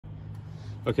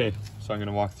Okay, so I'm going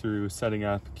to walk through setting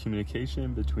up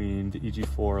communication between the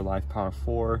EG4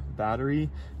 LifePower4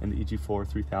 battery and the EG4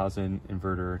 3000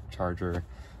 inverter charger.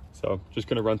 So just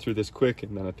going to run through this quick,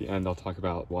 and then at the end I'll talk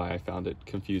about why I found it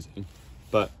confusing.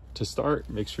 But to start,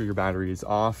 make sure your battery is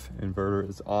off, inverter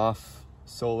is off,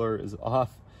 solar is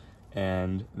off,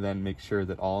 and then make sure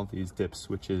that all of these dip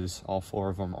switches, all 4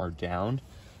 of them, are down.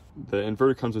 The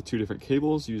inverter comes with 2 different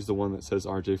cables. Use the one that says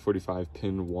RJ45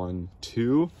 pin 1,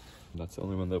 2. That's the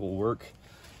only one that will work.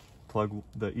 Plug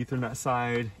the Ethernet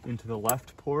side into the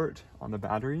left port on the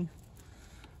battery,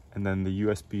 and then the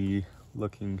USB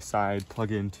looking side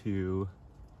plug into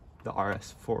the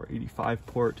RS485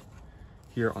 port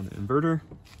here on the inverter.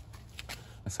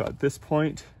 So at this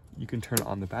point, you can turn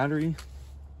on the battery.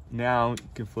 Now you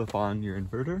can flip on your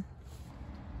inverter.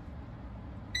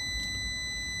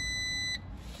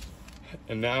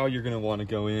 And now you're going to want to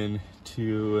go in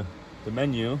to the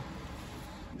menu.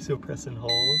 So press and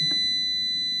hold.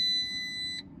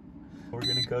 We're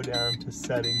going to go down to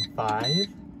setting 5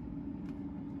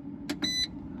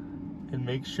 and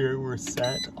make sure we're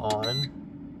set on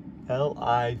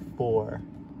Li4.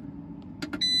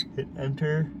 Hit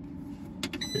enter,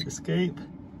 hit escape,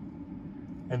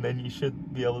 and then you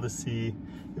should be able to see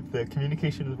if the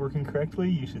communication is working correctly.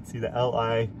 You should see the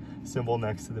Li symbol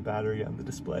next to the battery on the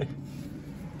display.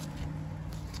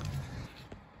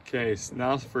 Okay, so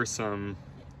now for some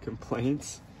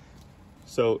complaints.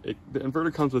 So the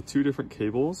inverter comes with 2 different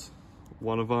cables.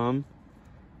 One of them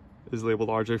is labeled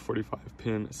RJ45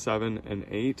 pin 7 and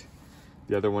 8.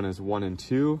 The other one is 1 and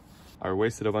 2. I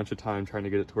wasted a bunch of time trying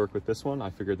to get it to work with this one. I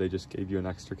figured they just gave you an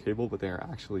extra cable, but they are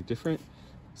actually different.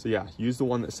 So yeah, use the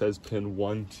one that says pin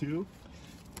 1, 2.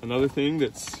 Another thing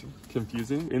that's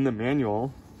confusing, in the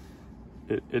manual,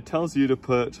 it tells you to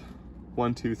put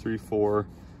 1, 2, 3, 4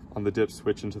 on the dip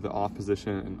switch into the off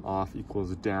position, and off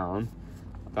equals down.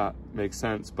 That makes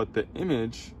sense, but the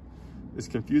image is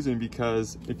confusing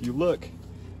because if you look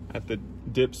at the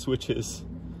dip switches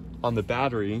on the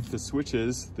battery, the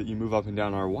switches that you move up and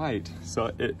down are white.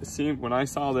 So it seemed, when I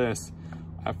saw this,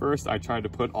 at first I tried to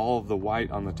put all of the white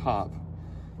on the top,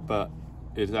 but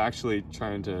it's actually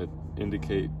trying to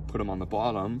indicate put them on the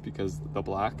bottom because the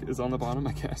black is on the bottom,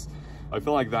 I guess. I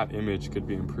feel like that image could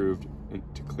be improved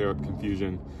to clear up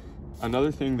confusion.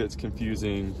 Another thing that's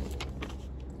confusing,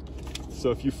 so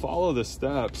if you follow the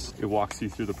steps, it walks you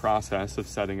through the process of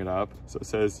setting it up. So it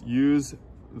says use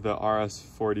the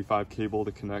RS485 cable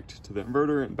to connect to the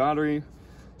inverter and battery,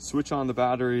 switch on the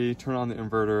battery, turn on the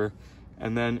inverter,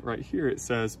 and then right here it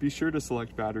says be sure to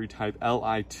select battery type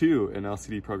Li2 in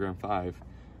LCD program 5.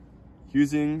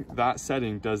 Using that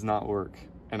setting does not work,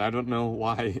 and I don't know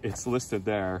why it's listed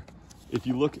there. If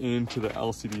you look into the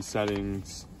LCD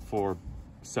settings for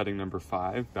setting number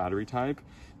 5, battery type,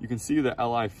 you can see that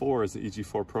Li4 is the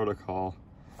EG4 protocol,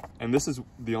 and this is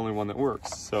the only one that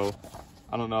works. So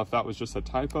I don't know if that was just a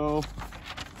typo,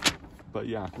 but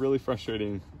yeah, really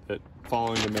frustrating that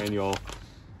following the manual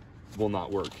will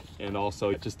not work. And also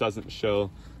it just doesn't show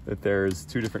that there's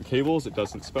 2 different cables. It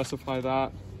doesn't specify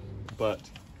that, but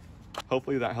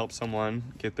hopefully that helps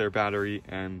someone get their battery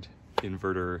and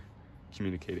inverter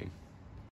communicating.